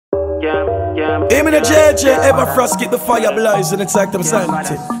Aim in the JJ, ever frost keep the fire blazing and take them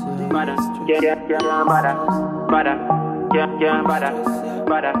sanity.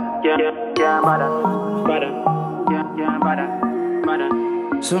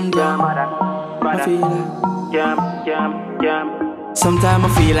 Sometimes I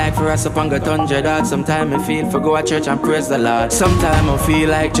feel like for us up and get 100 odds. Sometimes I feel for go to church and praise the Lord. Sometimes I feel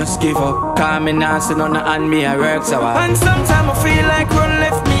like just give up, cause me now sit on the hand me I work so hard. And sometimes I feel like run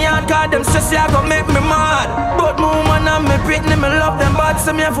left me hard, cause them stress ya gon' make me mad. But my woman and me Britney, me love them bad,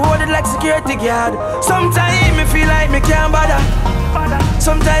 so me have to hold it like security guard. Sometimes me feel like me can't bother.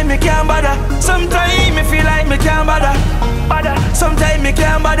 Sometimes me can't bother. Sometimes me feel like me can't bother. Sometimes me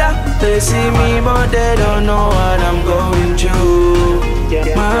can't bother. They see me but they don't know what I'm going through.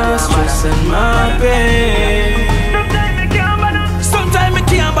 My stress and my pain. Sometimes me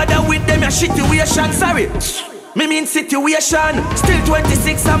can't bother with them, your situation, sorry. Me mean situation. Still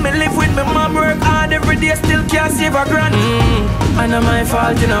 26 and me live with me mom, work hard every day, still can't save a grand. And not my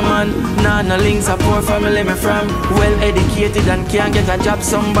fault, you know, man. Nah, no links, a poor family me from. Well educated and can't get a job.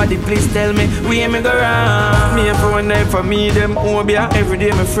 Somebody please tell me where me go wrong. Me for one night for me, them obia. Every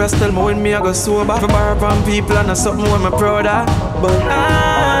day me first tell me when me I go sober. For borrow from people and something when me proud of. But I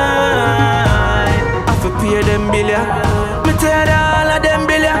have to pay them bill, yeah. Me tell all of them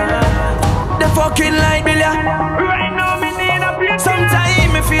bill, yeah. The fucking light bill, yeah. Right now me need a place.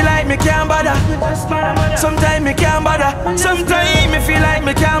 Sometimes me feel like me can't bother. Sometimes me can't bother. Sometimes me feel like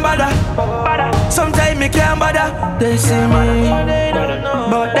me can't bother. Sometimes me can't bother. They see me,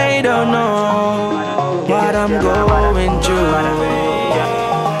 but they don't know what I'm going through.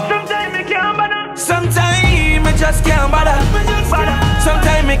 Sometimes me can't bother. Sometimes me just can't bother.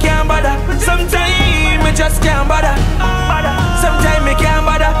 Sometimes me can't bother. Sometimes me just can't bother. Sometimes me can't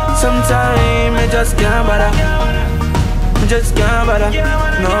bother. Sometimes me just can't bother. Just can't bother.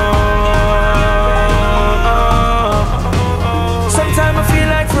 No. Sometimes I feel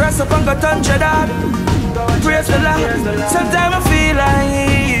like for us up and got 100 odd. Praise the Lord. Sometimes I feel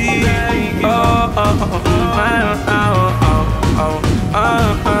like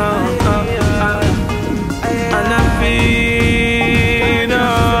and I feel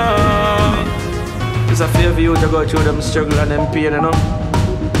it's a fear for you to go through them struggle and them pain, you know.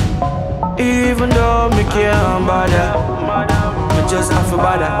 Even though me can't bother, me just have to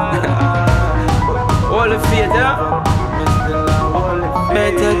bother. All the faith, yeah.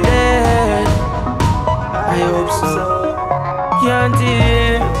 Better dead, I hope so. Can't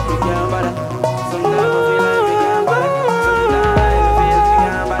hear.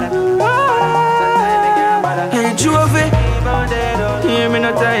 Hey Jovi, hear me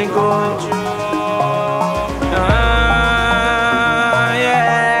no time go.